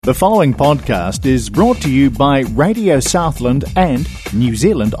The following podcast is brought to you by Radio Southland and New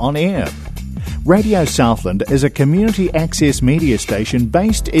Zealand On Air. Radio Southland is a community access media station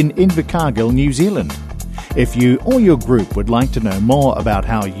based in Invercargill, New Zealand. If you or your group would like to know more about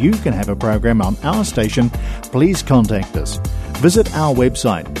how you can have a program on our station, please contact us. Visit our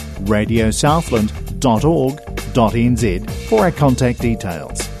website, radiosouthland.org.nz, for our contact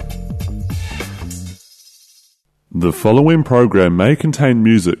details. The following program may contain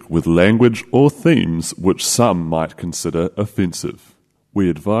music with language or themes which some might consider offensive. We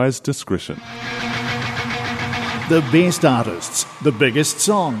advise discretion. The best artists, the biggest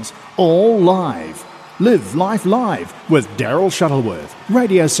songs, all live. Live Life Live with Daryl Shuttleworth.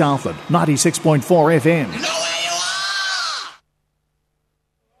 Radio Southland, 96.4 FM.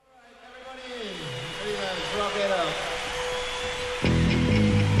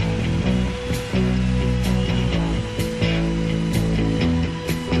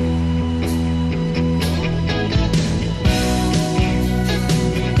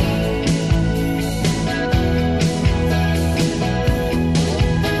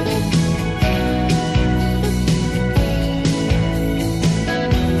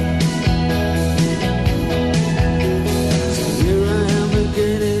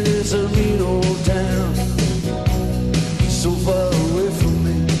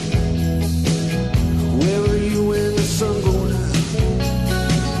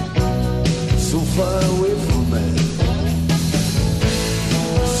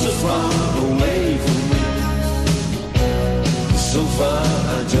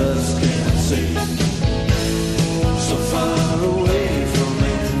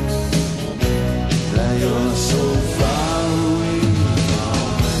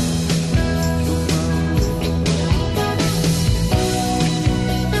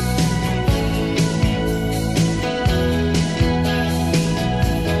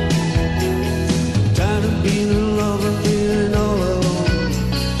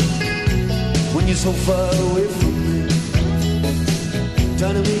 So far away from me,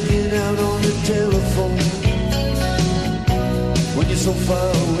 trying to make it out on the telephone. When you're so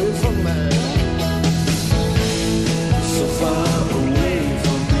far away from me, so far away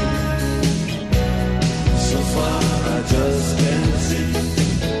from me, so far I just can't see.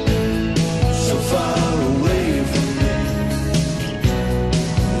 So far away from me,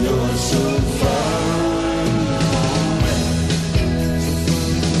 you're so far.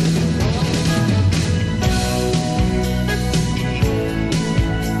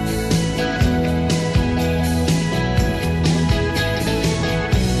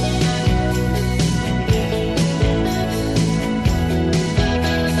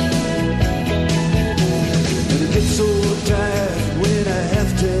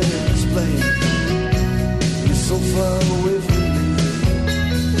 So far away from me,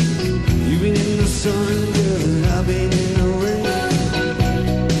 you've been in the sun, girl, and I've been in the rain,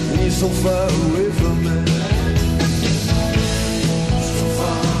 and you're so far away from me, so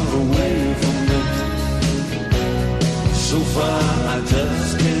far away from me, so far I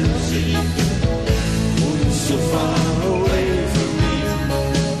just can't see. Oh, you're so far away from me,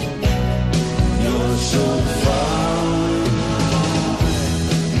 you're so far.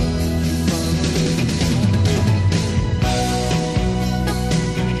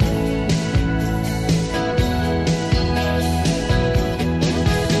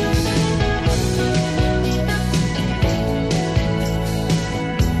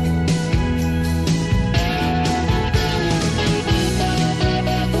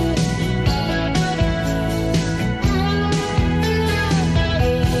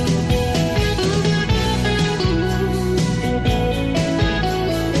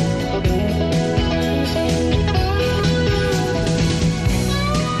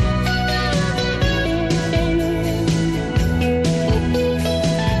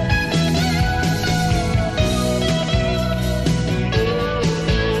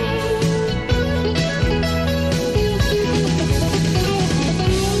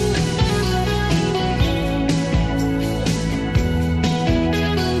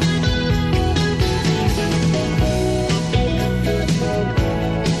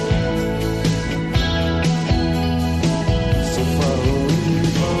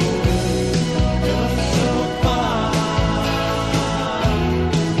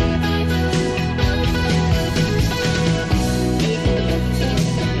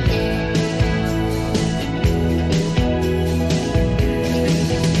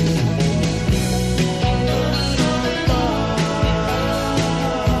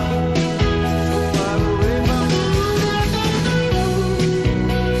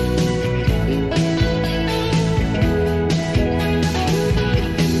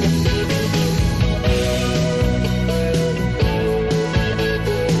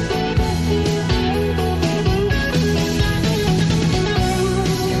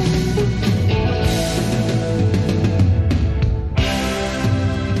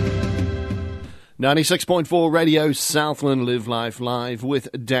 96.4 Radio Southland, Live Life Live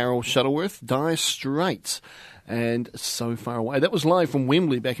with Daryl Shuttleworth, Dire Straits, and So Far Away. That was live from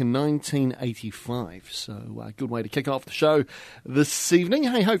Wembley back in 1985, so a good way to kick off the show this evening.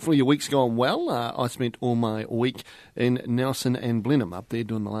 Hey, hopefully your week's gone well. I spent all my week in Nelson and Blenheim up there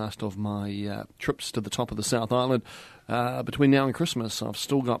doing the last of my trips to the top of the South Island. Between now and Christmas, I've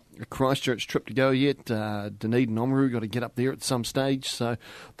still got a Christchurch trip to go yet. Dunedin and Oamaru got to get up there at some stage. So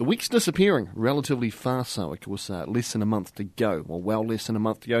the week's disappearing relatively fast. So of course, less than a month to go. Well, less than a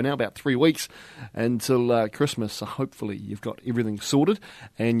month to go now, about 3 weeks until Christmas. So hopefully you've got everything sorted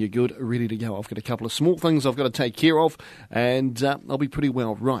and you're good, ready to go. I've got a couple of small things I've got to take care of, and I'll be pretty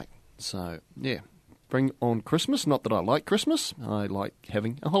well right. So yeah. Bring on Christmas. Not that I like Christmas. I like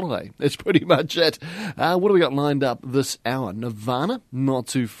having a holiday. That's pretty much it. What do we got lined up this hour? Nirvana, Not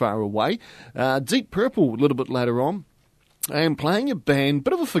Too Far Away. Deep Purple, a little bit later on. And playing a band,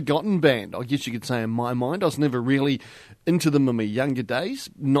 bit of a forgotten band, I guess you could say in my mind. I was never really into them in my younger days.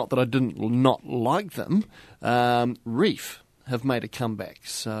 Not that I didn't not like them. Reef have made a comeback.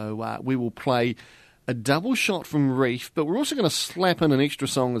 So we will play a double shot from Reef, but we're also going to slap in an extra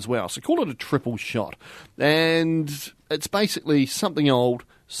song as well. So call it a triple shot. And it's basically something old,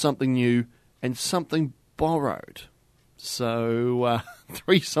 something new, and something borrowed. So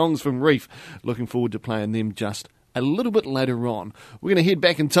 3 songs from Reef. Looking forward to playing them just a little bit later on. We're going to head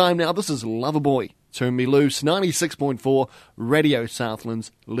back in time now. This is Loverboy, Turn Me Loose, 96.4 Radio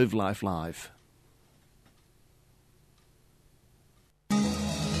Southland's Live Life Live.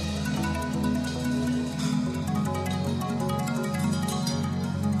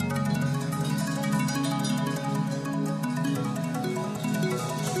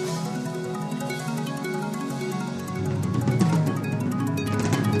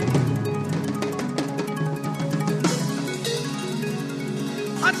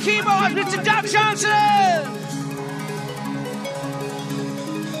 Keyboard, Mr. Doug Johnson!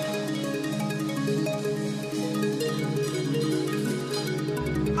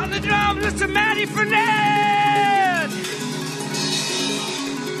 On the drums, Mr. Matty Fernand!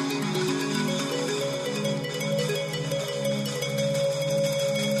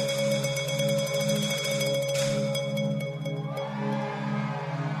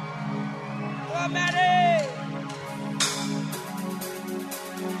 Come on, Matty!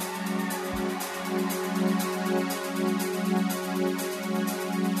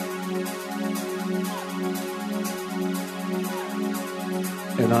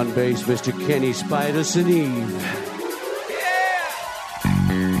 And on bass, Mr. Kenny Spiderson Eve.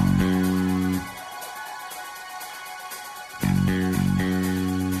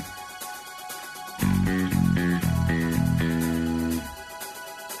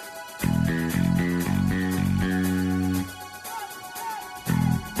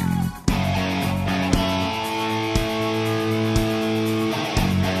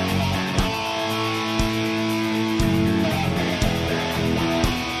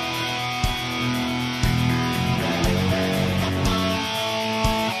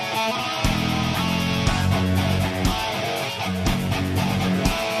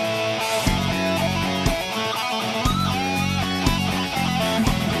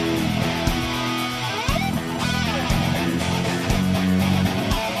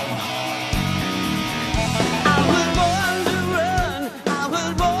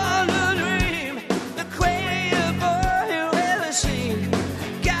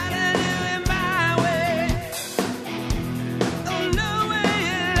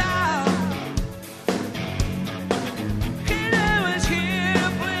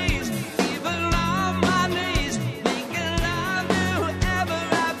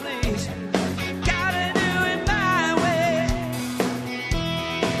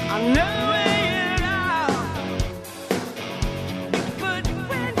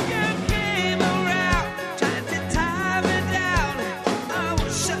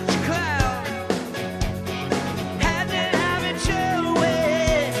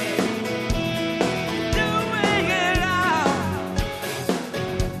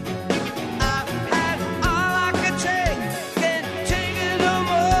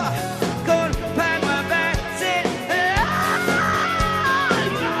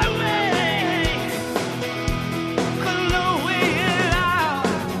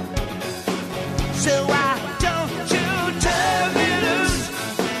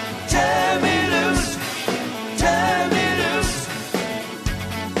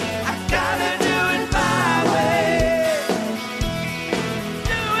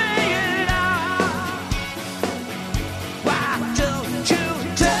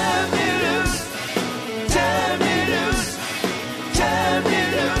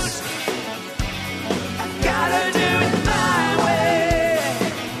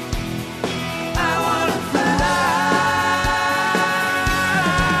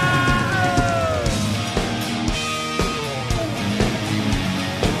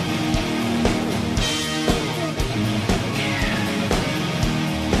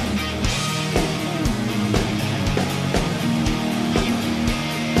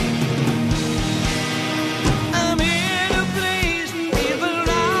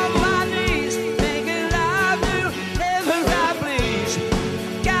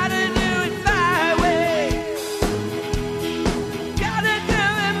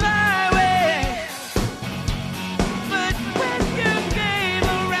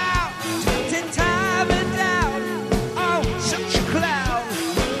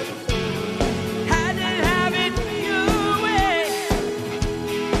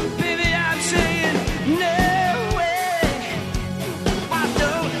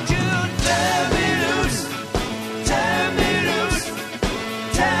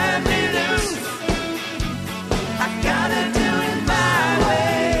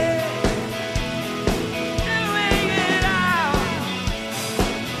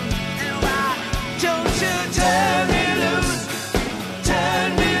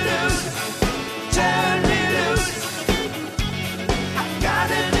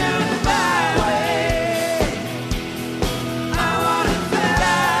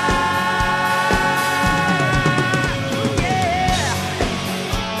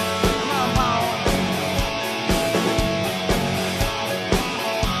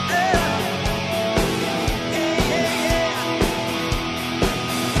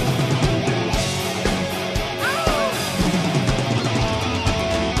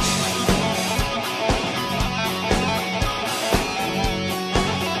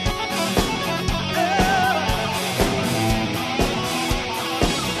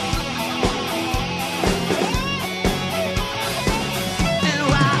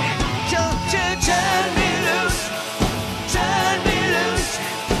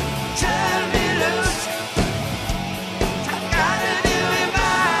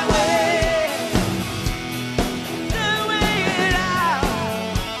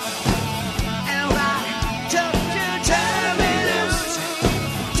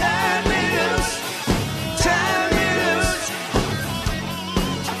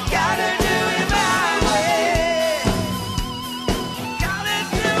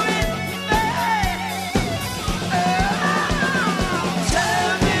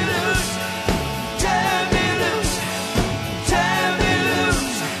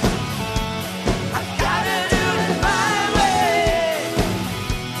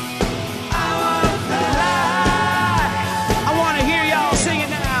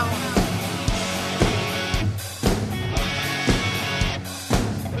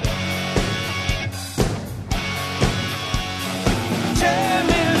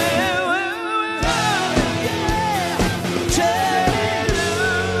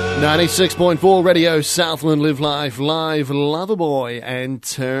 96.4 Radio Southland, Live Life Live, Loverboy and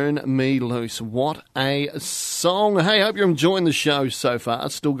Turn Me Loose. What a song. Hey, hope you're enjoying the show so far.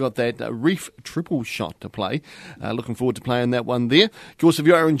 Still got that Reef triple shot to play. Looking forward to playing that one there. Of course, if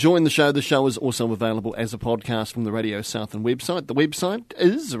you are enjoying the show is also available as a podcast from the Radio Southland website. The website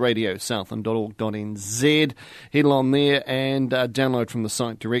is radiosouthland.org.nz. Head on there and download from the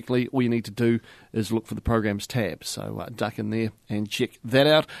site directly. All you need to do is look for the programs tab. So duck in there and check that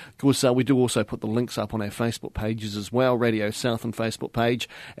out. Of course, we do also put the links up on our Facebook pages as well, Radio Southland Facebook page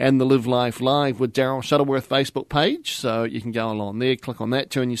and the Live Life Live with Daryl Shuttleworth Facebook page. So you can go along there, click on that,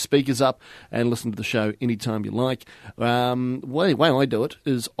 turn your speakers up and listen to the show anytime you like. Way I do it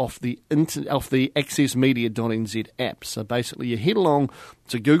is off the accessmedia.nz app. So basically you head along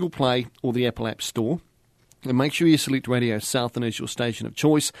to Google Play or the Apple App Store, and make sure you select Radio Southland as your station of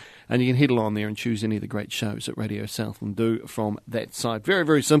choice, and you can head along there and choose any of the great shows that Radio Southland do from that side. Very,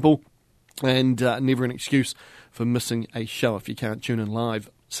 very simple, and never an excuse for missing a show if you can't tune in live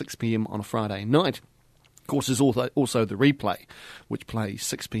 6 p.m. on a Friday night. Of course, there's also the replay, which plays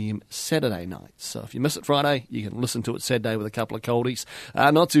 6 p.m. Saturday night. So if you miss it Friday, you can listen to it Saturday with a couple of coldies.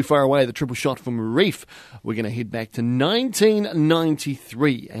 Not too far away, the triple shot from Reef. We're going to head back to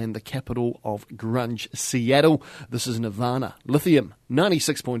 1993 and the capital of grunge, Seattle. This is Nirvana, Lithium,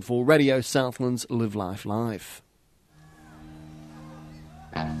 96.4 Radio Southland's Live Life Live.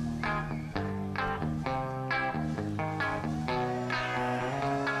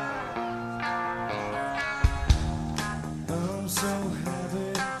 So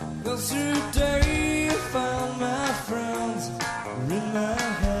happy, 'cause today I found my friends in my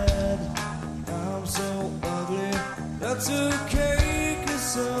head. I'm so ugly, that's okay,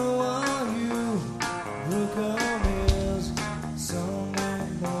 'cause so are you. Look on is Sunday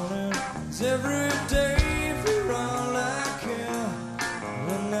morning, it's every day for all I care.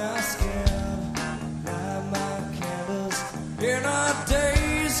 When I scared, light my candles in our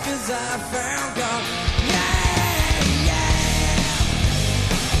days, 'cause I found God.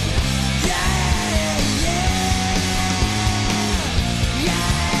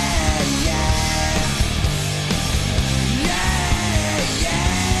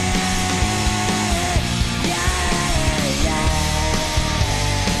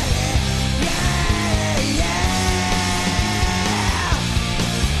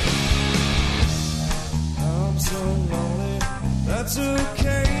 That's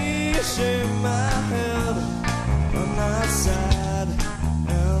okay, shake my head on my side,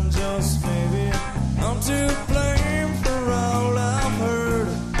 and just maybe I'm to blame for all I've heard.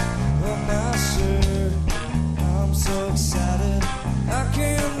 I'm not sure, I'm so excited, I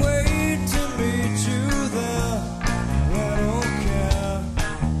can't wait to meet you there. I don't care,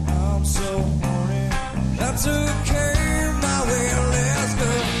 I'm so horny, that's okay, my way, let's go.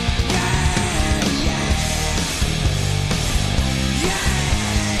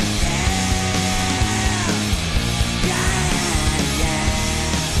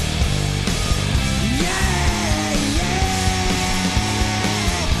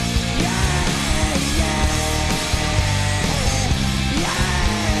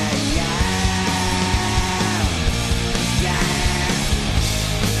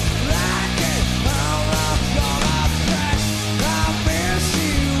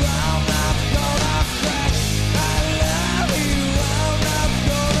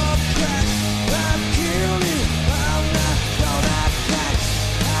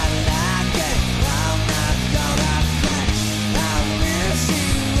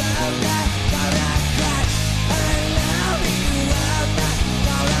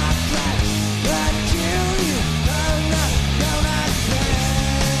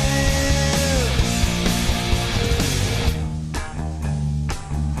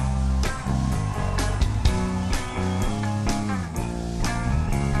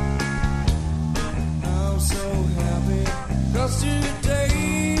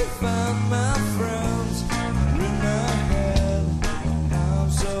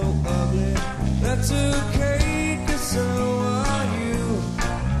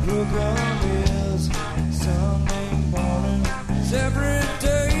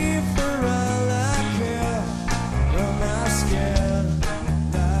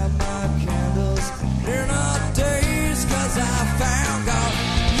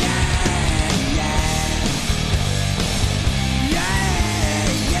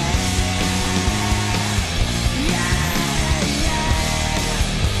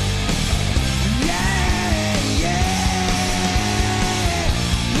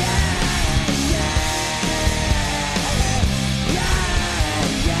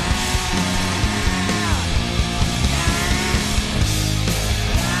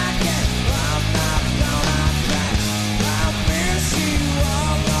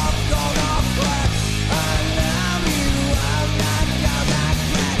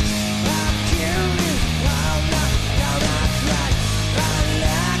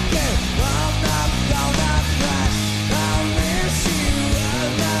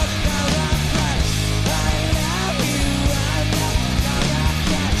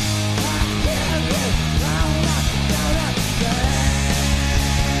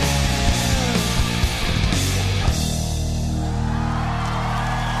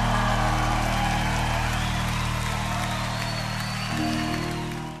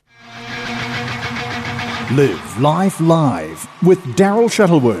 Live Life Live with Daryl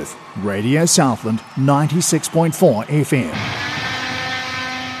Shuttleworth, Radio Southland 96.4 FM.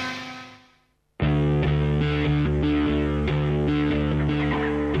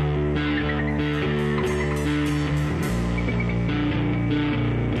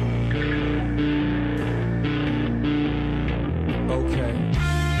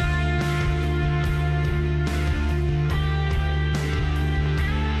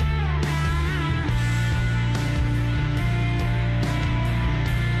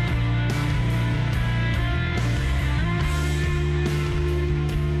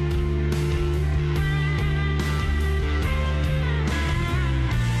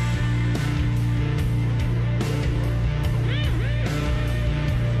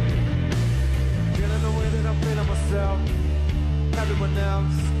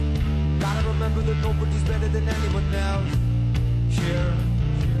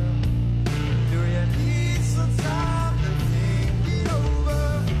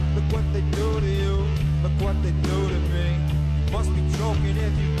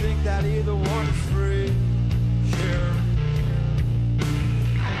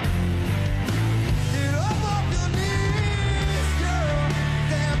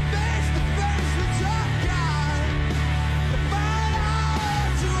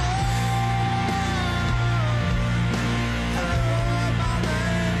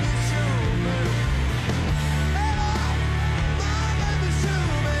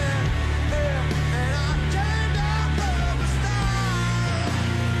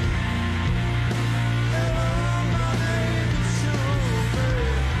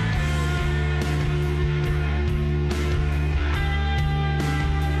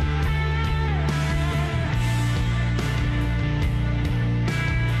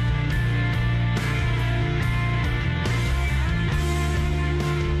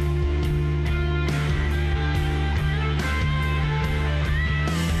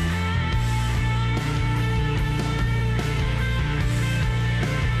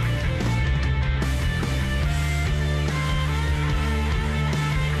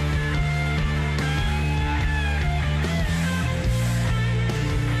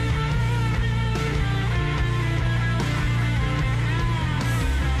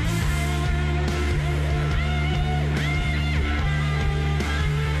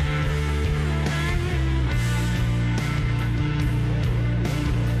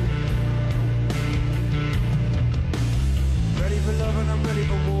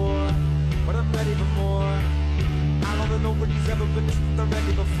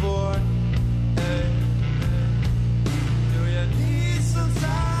 Hey!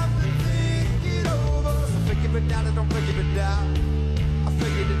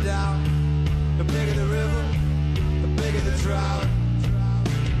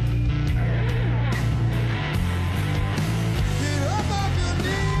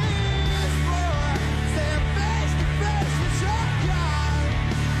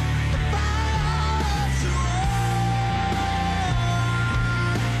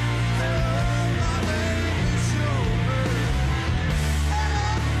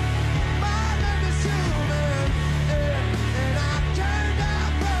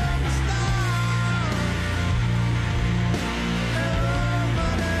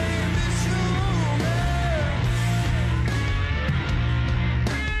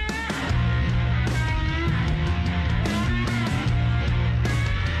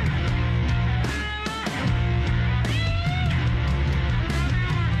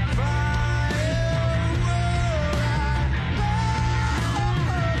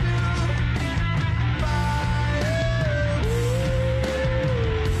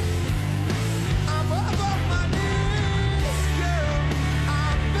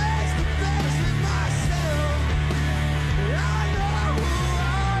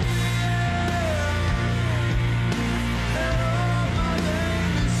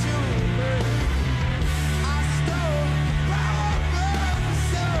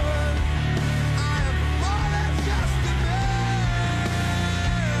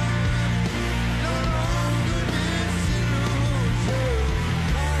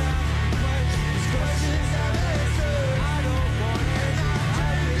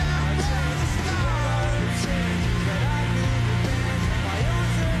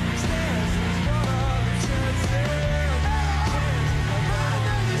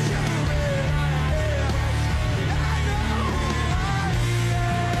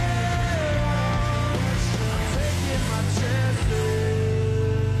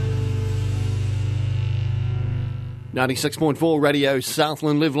 96.4 Radio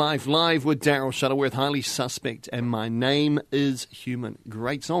Southland, Live Life Live with Daryl Shuttleworth, Highly Suspect, and My Name is Human.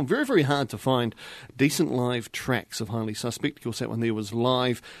 Great song. Very, very hard to find decent live tracks of Highly Suspect. Of course, that one there was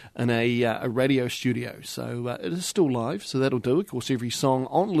live in a radio studio, so it is still live, so that'll do. Of course, every song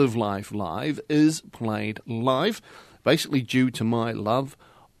on Live Life Live is played live, basically due to my love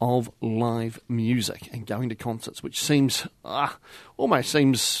of live music and going to concerts, which seems, almost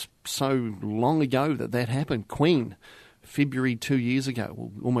seems so long ago that happened. Queen, February 2 years ago,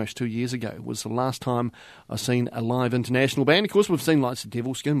 well, almost 2 years ago, was the last time I've seen a live international band. Of course, we've seen lots of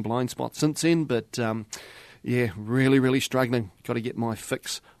Devil Skin, Blind Spot since then, but yeah, really, really struggling. Got to get my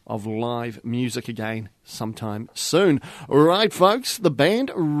fix of live music again sometime soon. All right, folks, the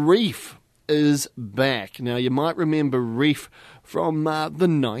band Reef is back. Now, you might remember Reef from the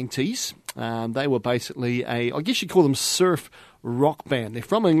 90s. They were basically I guess you'd call them surf rock band. They're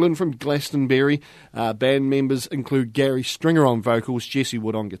from England, from Glastonbury. Band members include Gary Stringer on vocals, Jesse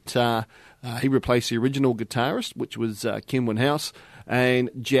Wood on guitar. He replaced the original guitarist, which was Ken Winhouse, and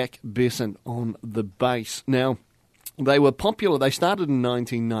Jack Besant on the bass. Now, they were popular. They started in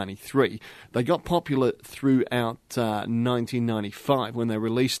 1993. They got popular throughout 1995 when they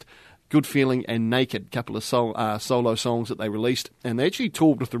released Good Feeling and Naked, a couple of solo songs that they released, and they actually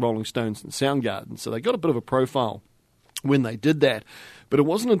toured with the Rolling Stones and Soundgarden, so they got a bit of a profile when they did that. But it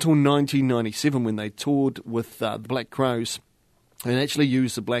wasn't until 1997 when they toured with the Black Crowes and actually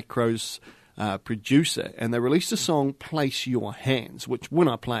used the Black Crowes producer, and they released a song, Place Your Hands, which when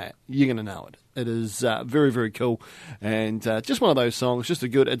I play it, you're going to know it. It is very, very cool, and just one of those songs, just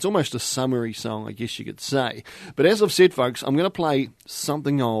it's almost a summery song, I guess you could say. But as I've said, folks, I'm going to play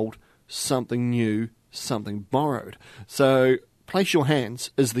something old, something new, something borrowed. So Place Your Hands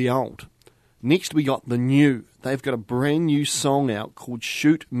is the old. Next we got the new. They've got a brand new song out called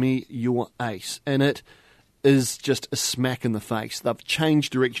Shoot Me Your Ace, and it is just a smack in the face. They've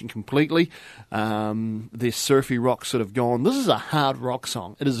changed direction completely. Their surfy rock sort of gone. This is a hard rock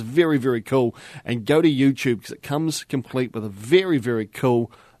song. It is very, very cool. And go to YouTube because it comes complete with a very, very cool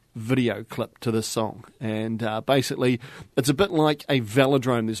video clip to this song. And basically, it's a bit like a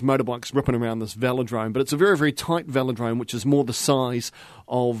velodrome. There's motorbikes ripping around this velodrome, but it's a very, very tight velodrome, which is more the size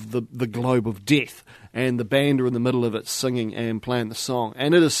of the globe of death. And the band are in the middle of it singing and playing the song.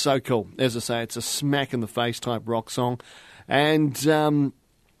 And it is so cool. As I say, it's a smack-in-the-face type rock song. And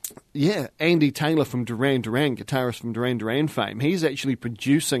yeah, Andy Taylor from Duran Duran, guitarist from Duran Duran fame, he's actually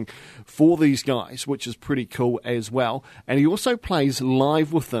producing for these guys, which is pretty cool as well. And he also plays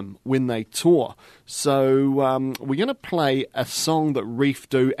live with them when they tour. So we're going to play a song that Reef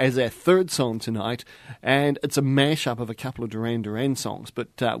do as our third song tonight, and it's a mashup of a couple of Duran Duran songs, but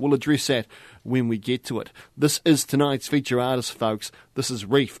we'll address that when we get to it. This is tonight's feature artist, folks. This is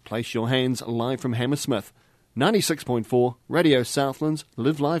Reef, Place Your Hands, live from Hammersmith. 96.4 Radio Southland's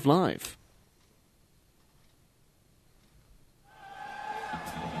Live Live Live.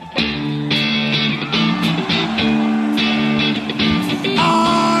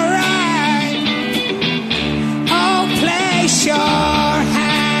 All right, oh, place your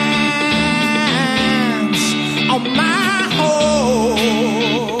hands on my home.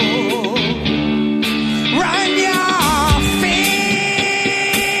 Run your fingers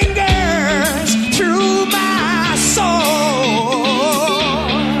through my soul.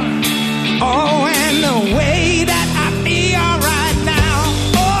 Oh, and the way that I feel right now,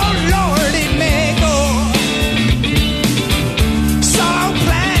 oh Lord, it may go. So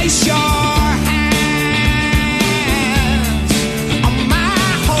place your hands on my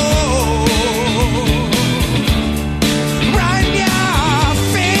home.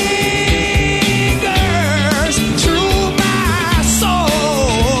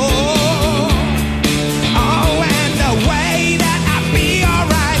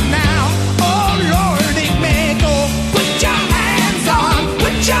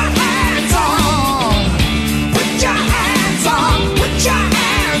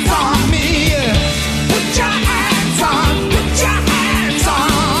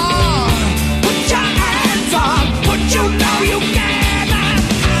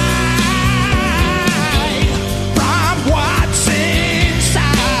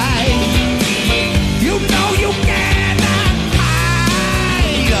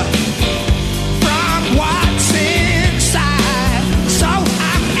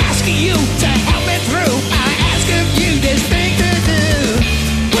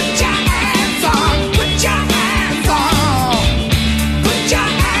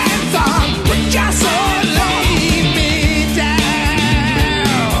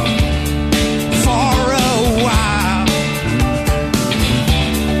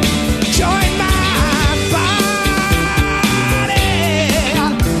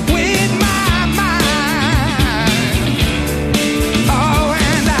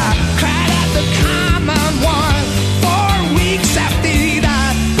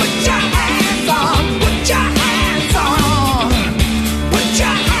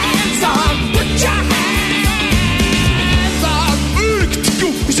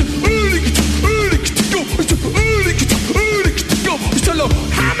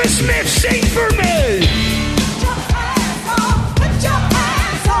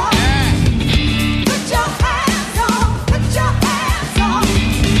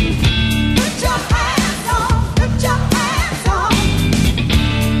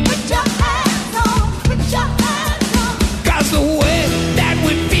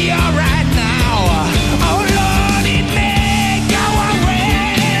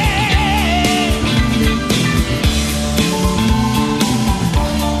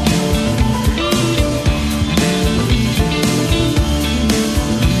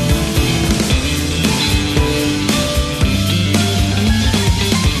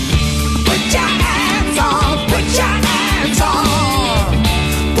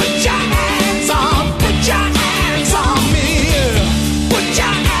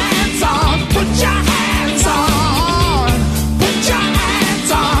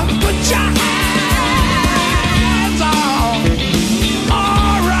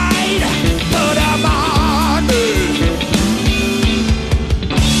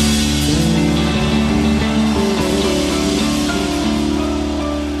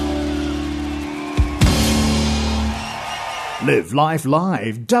 Live Life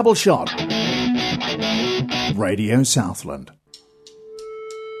Live, double shot. Radio Southland.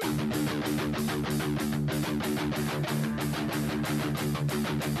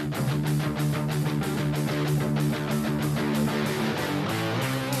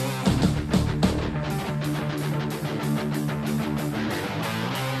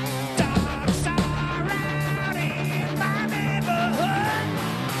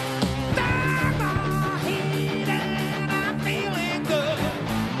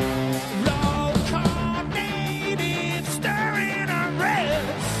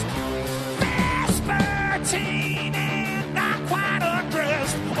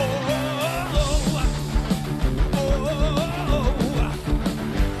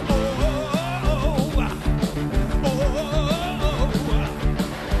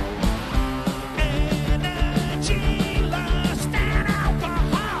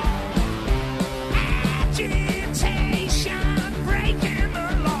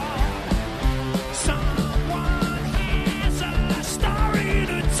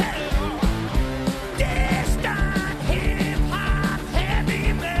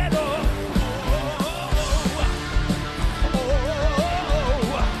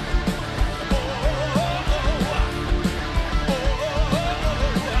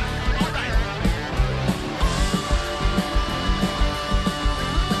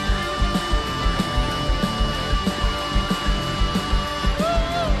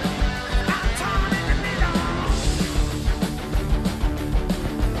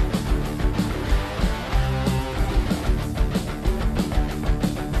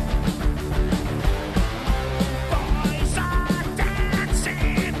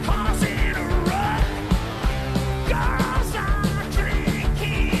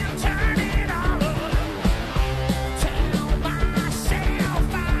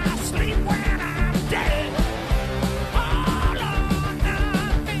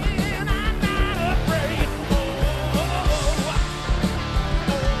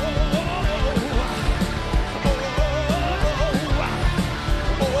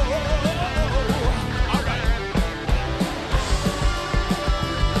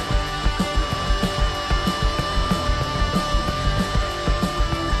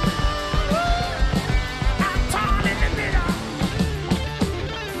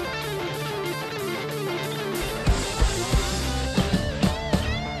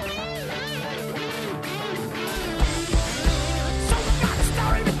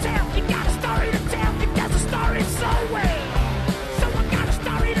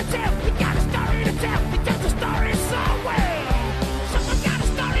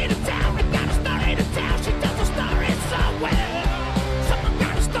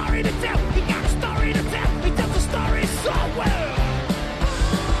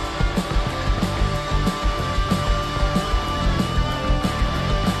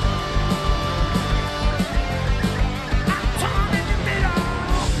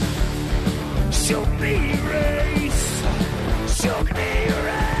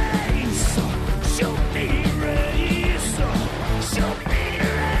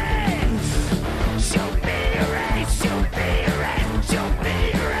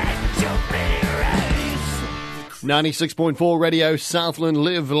 .4 Radio Southland,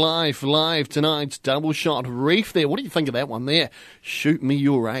 Live Life Live tonight's double shot Reef there. What do you think of that one there? Shoot Me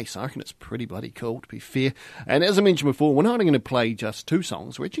Your Ace. I reckon it's pretty bloody cool, to be fair. And as I mentioned before, we're not only going to play just 2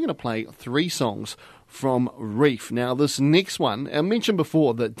 songs, we're actually going to play 3 songs from Reef. Now, this next one, I mentioned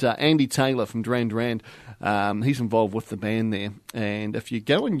before that Andy Taylor from Duran Duran, he's involved with the band there. And if you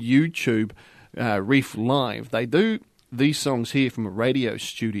go on YouTube, Reef Live, they do these songs here from a radio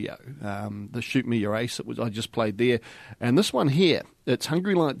studio. The Shoot Me Your Ace, I just played there. And this one here, it's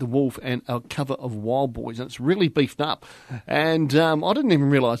Hungry Like the Wolf and a cover of Wild Boys. And it's really beefed up. And I didn't even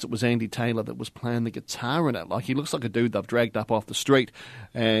realise it was Andy Taylor that was playing the guitar in it. Like, he looks like a dude they've dragged up off the street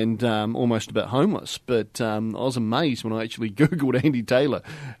and almost a bit homeless. But I was amazed when I actually Googled Andy Taylor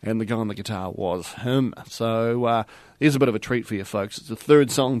and the guy on the guitar was him. So here's a bit of a treat for you folks. It's the 3rd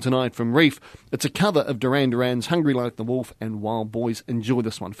song tonight from Reef. It's a cover of Duran Duran's Hungry Like the Wolf and Wild Boys. Enjoy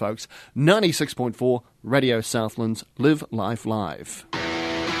this one, folks. 96.4 Radio Southland's Live Life Live.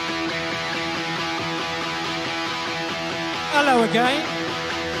 Hello again.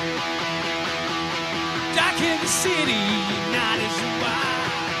 Dark in the city, night is wide.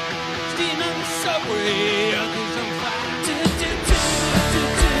 Steam on the subway, others on fire.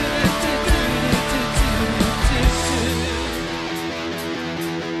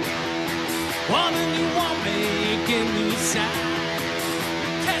 Woman, you want me, give me a sign.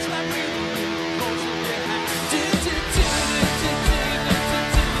 Catch my breath, close to your high.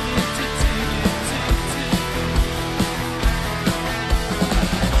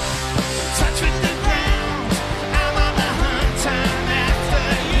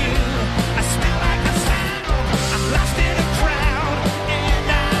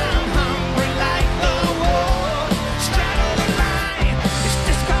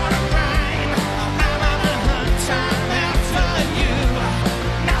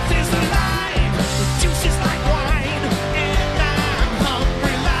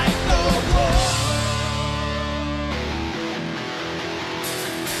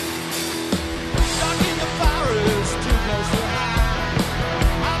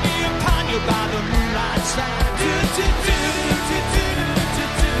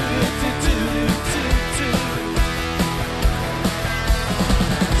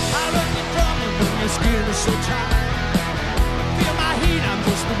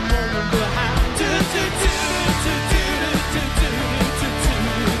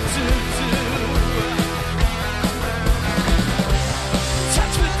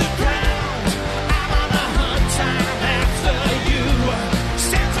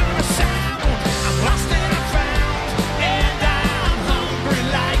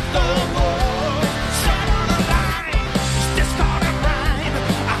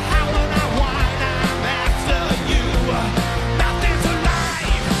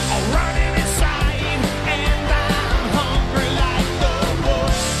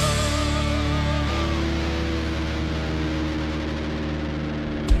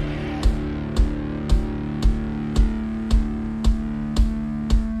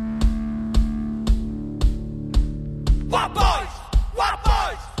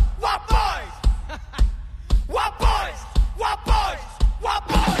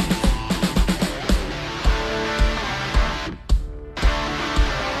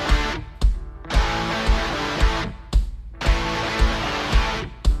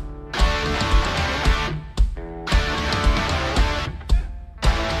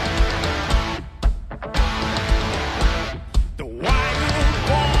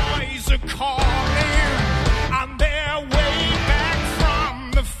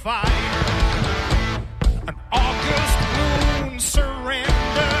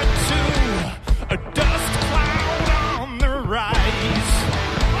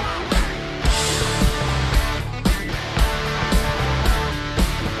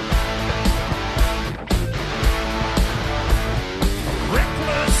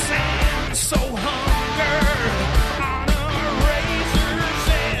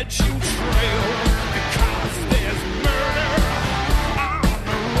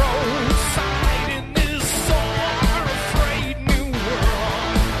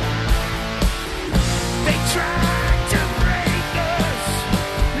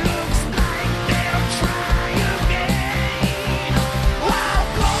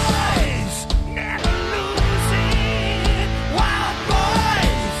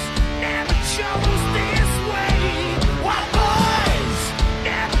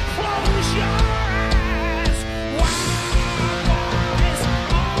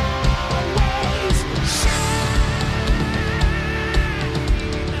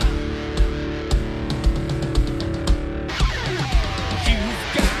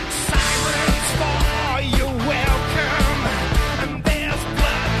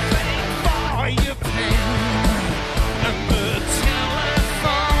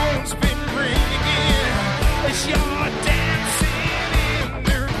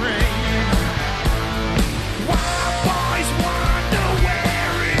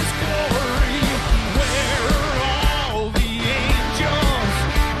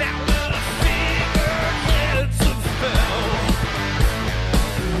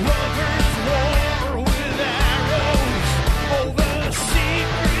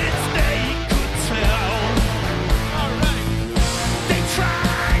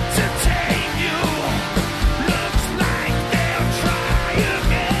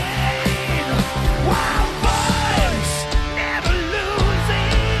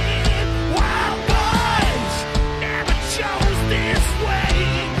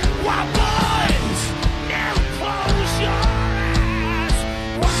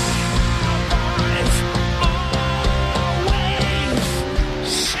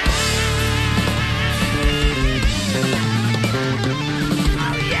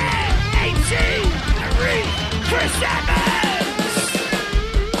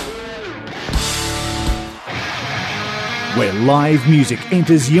 Where live music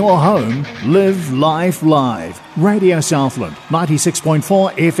enters your home, live life live. Radio Southland,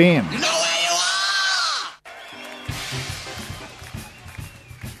 96.4 FM. You know where you are!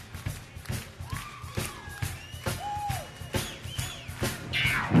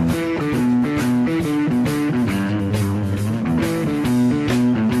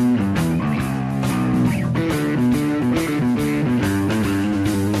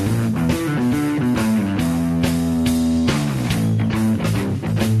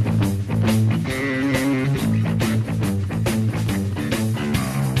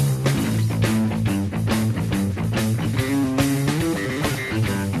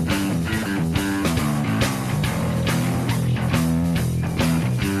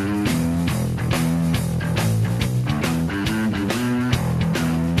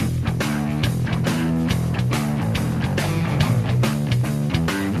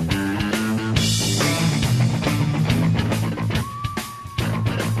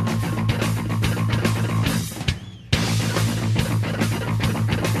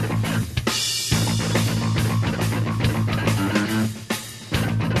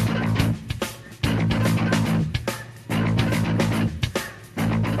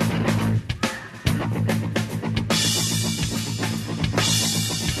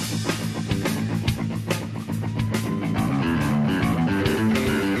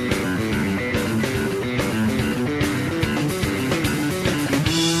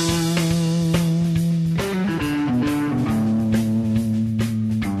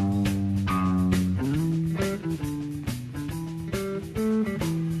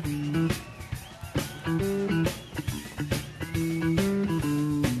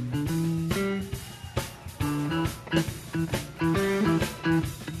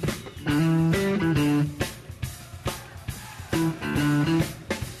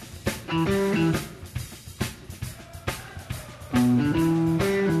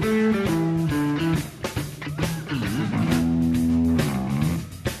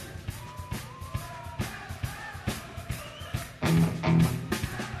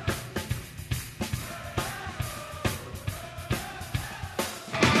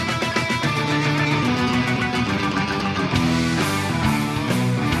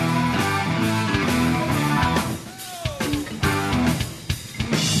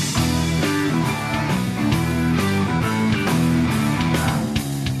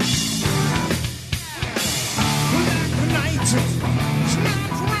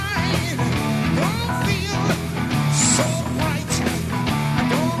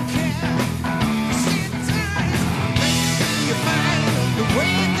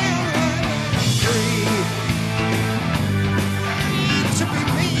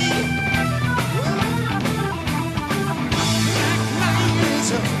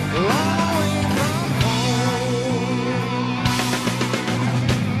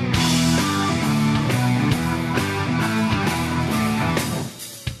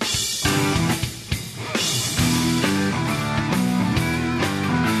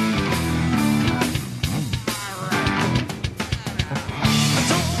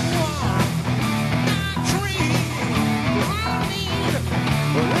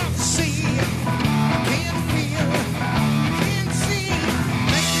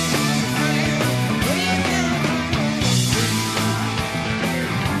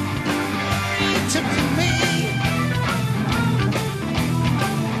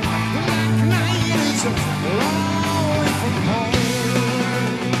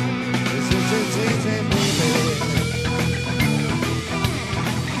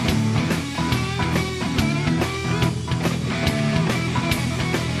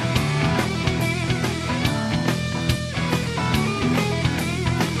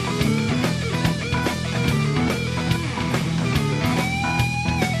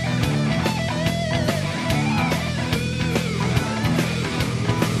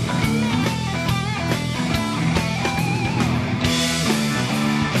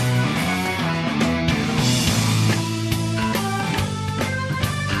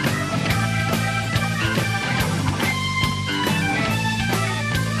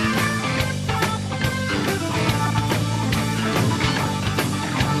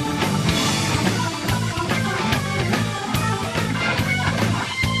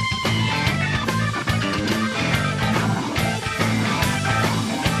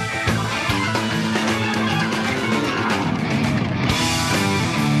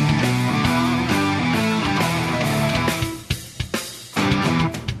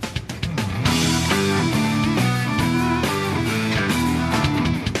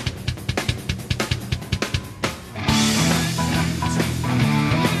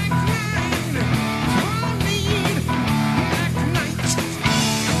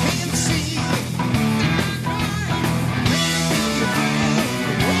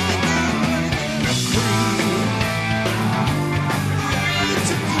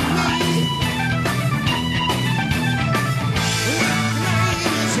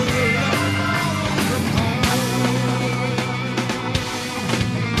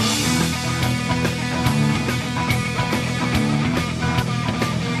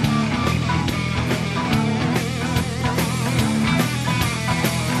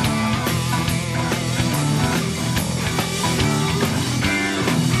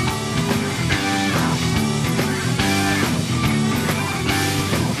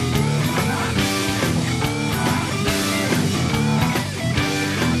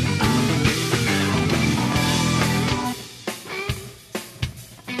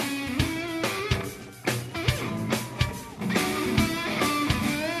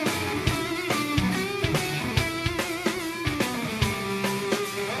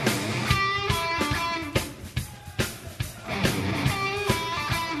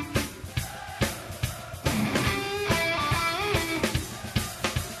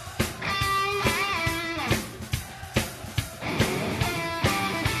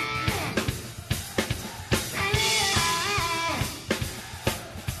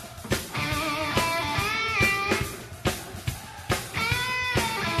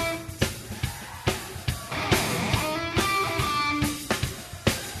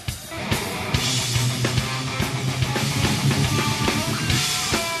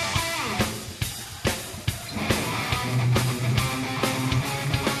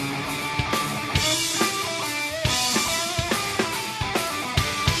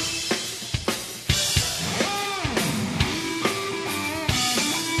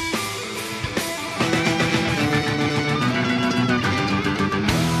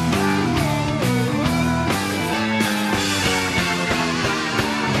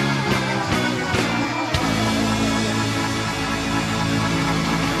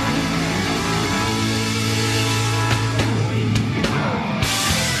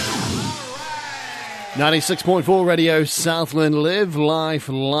 96.4 Radio Southland, Live Life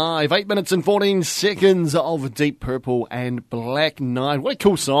Live. 8 minutes and 14 seconds of Deep Purple and Black Knight. What a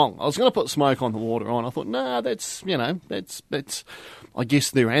cool song. I was going to put Smoke on the Water on. I thought, nah, that's I guess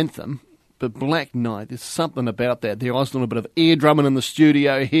their anthem. But Black Knight, there's something about that. There was a little bit of air drumming in the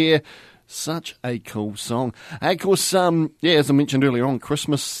studio here. Such a cool song. Of course, as I mentioned earlier on,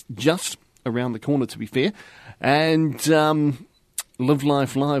 Christmas just around the corner, to be fair. And Live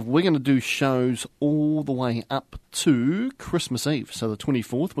Life Live, we're going to do shows all the way up to Christmas Eve. So the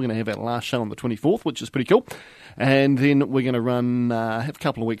 24th, we're going to have our last show on the 24th, which is pretty cool. And then we're going to run, have a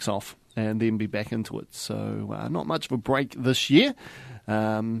couple of weeks off and then be back into it. So not much of a break this year.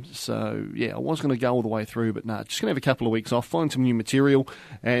 I was going to go all the way through, but just going to have a couple of weeks off, find some new material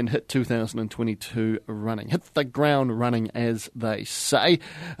and hit 2022 running. Hit the ground running, as they say.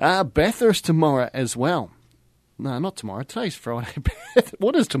 Bathurst tomorrow as well. No, not tomorrow. Today's Friday.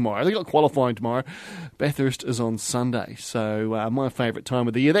 What is tomorrow? They got qualifying tomorrow. Bathurst is on Sunday. So my favourite time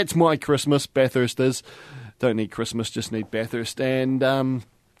of the year. That's my Christmas. Bathurst is. Don't need Christmas, just need Bathurst. And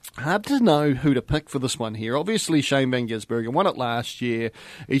hard to know who to pick for this one here. Obviously, Shane Van Gisbergen won it last year.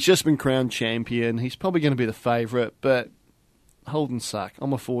 He's just been crowned champion. He's probably going to be the favourite, but Holden suck.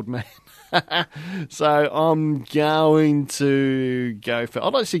 I'm a Ford man. So I'm going to go for...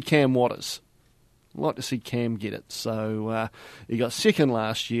 I'd like to see Cam Waters. I'd like to see Cam get it. So he got second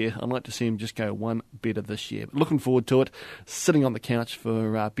last year. I'd like to see him just go one better this year. But looking forward to it. Sitting on the couch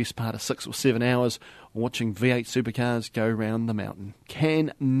for best part of 6 or 7 hours watching V8 supercars go round the mountain.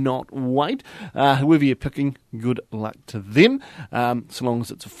 Cannot wait. Whoever you're picking, good luck to them. So long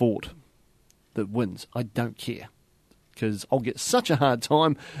as it's a Ford that wins. I don't care, because I'll get such a hard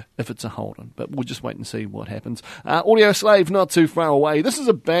time if it's a Holden. But we'll just wait and see what happens. Audio Slave, not too far away. This is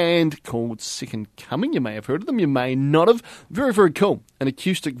a band called Second Coming. You may have heard of them, you may not have. Very, very cool. An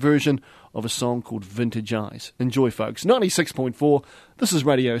acoustic version of a song called Vintage Eyes. Enjoy, folks. 96.4. This is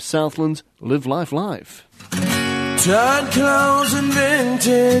Radio Southland. Live Life Live. Tight clothes and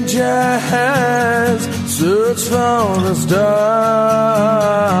vintage eyes, search for the stars.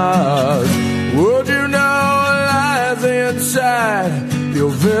 Would you know lies inside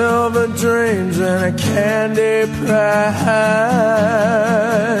your velvet dreams and a candy prize,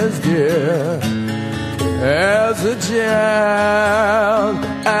 dear? As a child,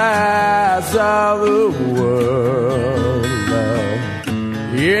 I saw the world, love,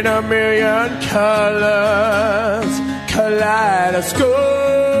 in a million colors,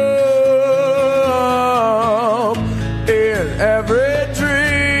 kaleidoscope. In every dream,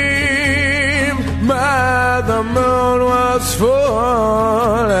 the moon was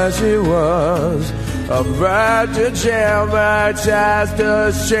full as she was about to jeopardize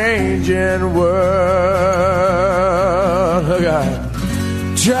the changing world.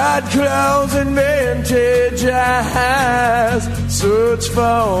 Tight clothes and vintage eyes, search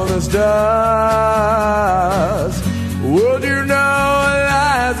for the stars. Would you know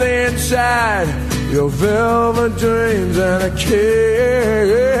lies inside your velvet dreams and a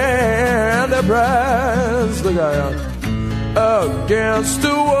candy prize? Look out, against the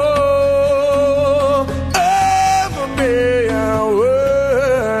wall of a million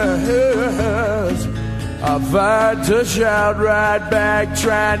words, I fight to shout right back,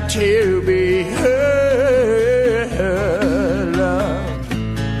 trying to be heard.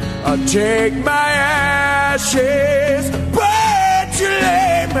 I'll take my ashes, but you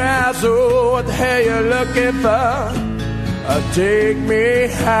lay my soul. What the hell you looking for? Take me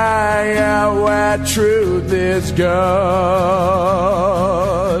higher where truth is gone.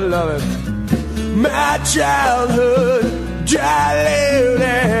 Love it. My childhood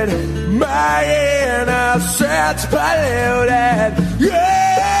diluted, my innocence polluted.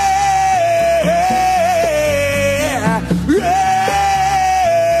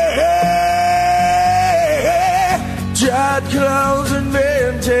 Tight clothes and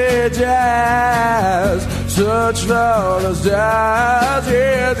vintage eyes, search for the stars.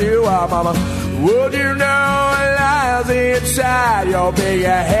 Yes, you are, mama. Would you know it lies inside your big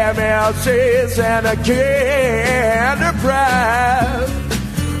MLCs and a candy prize?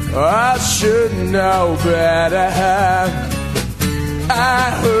 I should know better.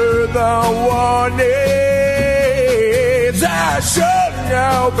 I heard the warnings. I should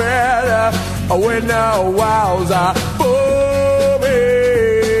know better when the walls are booming.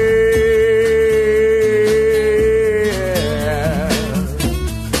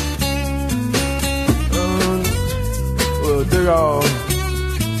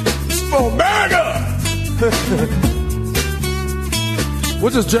 It's for America! We're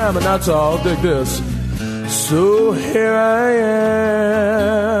just jamming, that's all. Dig this. So here I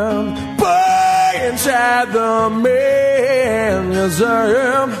am, buying at the main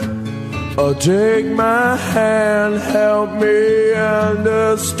museum. Take my hand, help me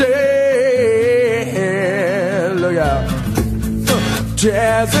understand. Look out.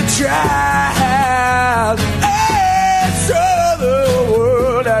 There's a child, so the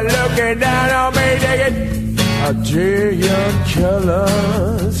world are looking down on me, dig it. A trillion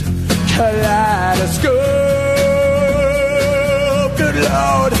colors, kaleidoscope. Good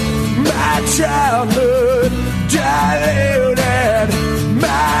Lord, my childhood diluted,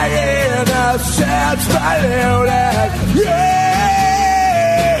 my innocence polluted.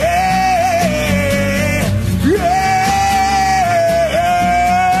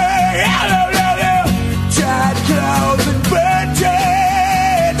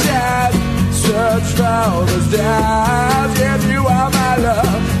 Stars, if you are my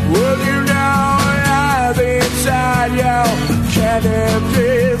love, will you know I've inside you? Candy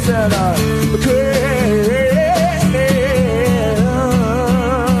prisoner,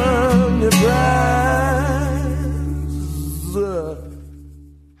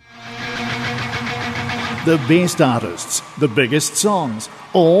 The best artists, the biggest songs,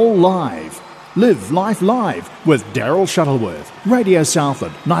 all live. Live Life Live with Daryl Shuttleworth. Radio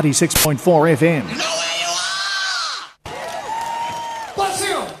Southland, 96.4 FM.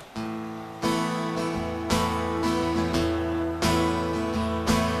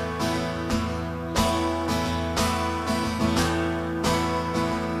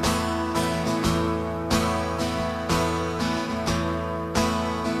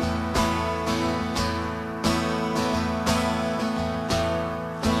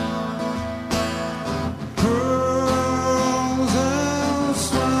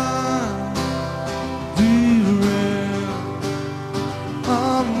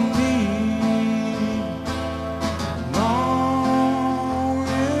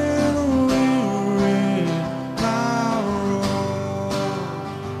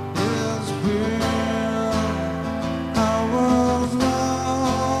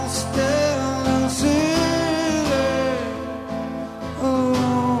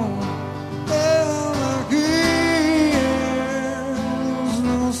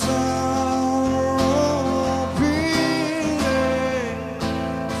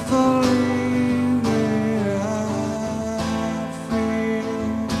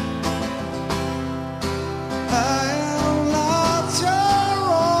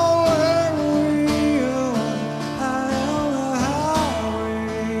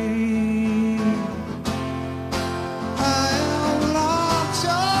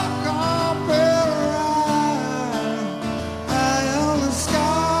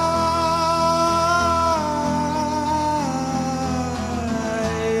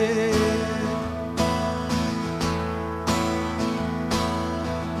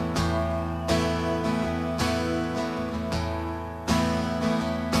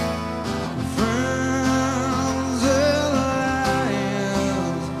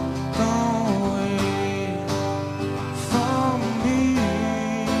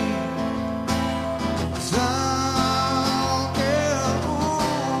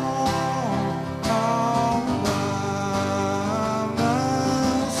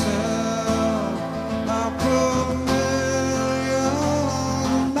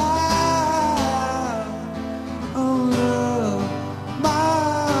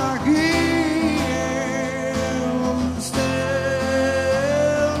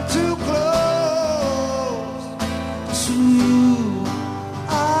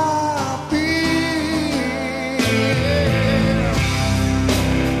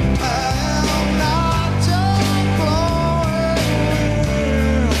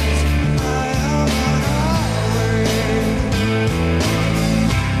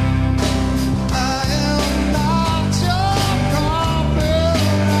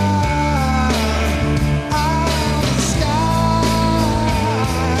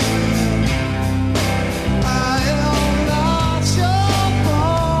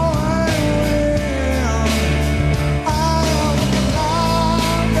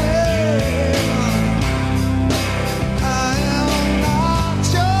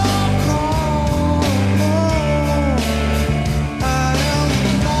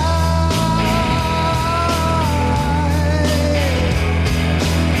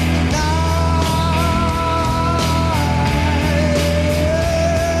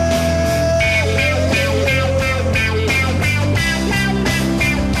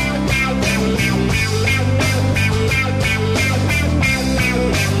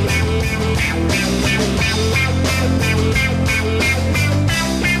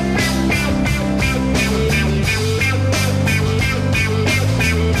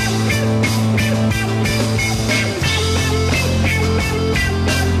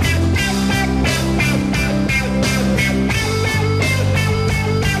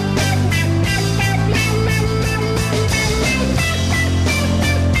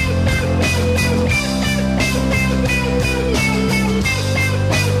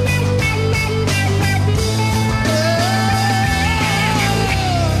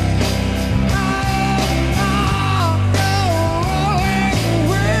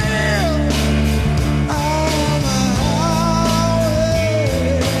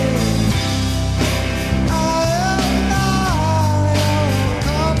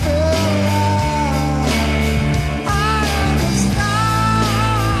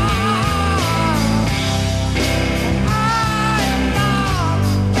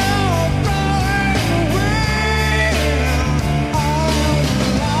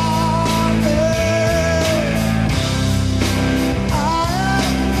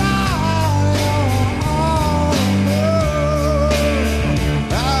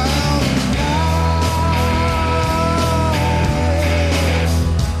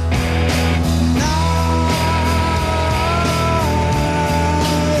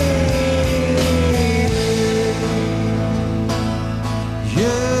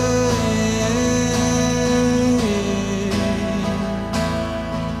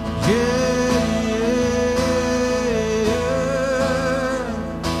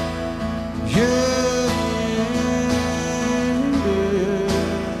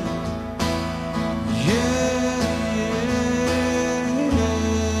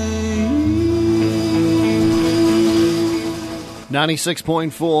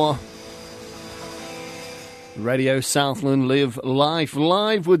 96.4 Radio Southland Live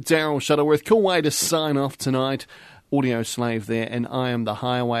Live with Daryl Shuttleworth. Cool way to sign off tonight. Audio Slave there, and I Am the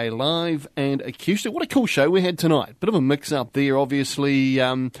Highway live and acoustic. What a cool show we had tonight. Bit of a mix-up there, obviously.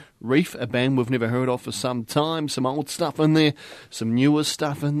 Reef, a band we've never heard of for some time. Some old stuff in there, some newer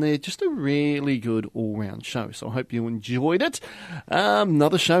stuff in there. Just a really good all-round show, so I hope you enjoyed it.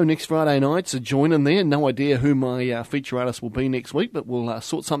 Another show next Friday night, so join in there. No idea who my feature artist will be next week, but we'll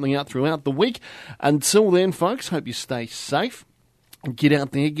sort something out throughout the week. Until then, folks, hope you stay safe. Get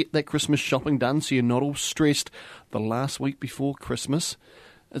out there, get that Christmas shopping done so you're not all stressed the last week before Christmas.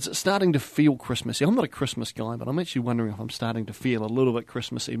 Is it starting to feel Christmassy? I'm not a Christmas guy, but I'm actually wondering if I'm starting to feel a little bit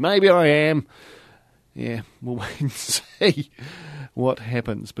Christmassy. Maybe I am. Yeah, we'll wait and see what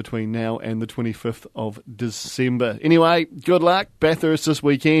happens between now and the 25th of December. Anyway, good luck. Bathurst this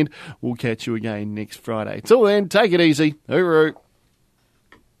weekend. We'll catch you again next Friday. Till then, take it easy. Hooroo.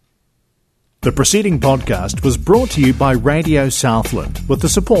 The preceding podcast was brought to you by Radio Southland with the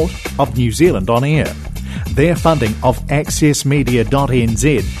support of New Zealand On Air. Their funding of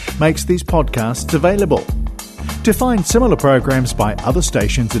accessmedia.nz makes these podcasts available. To find similar programs by other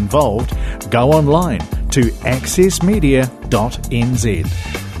stations involved, go online to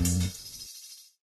accessmedia.nz.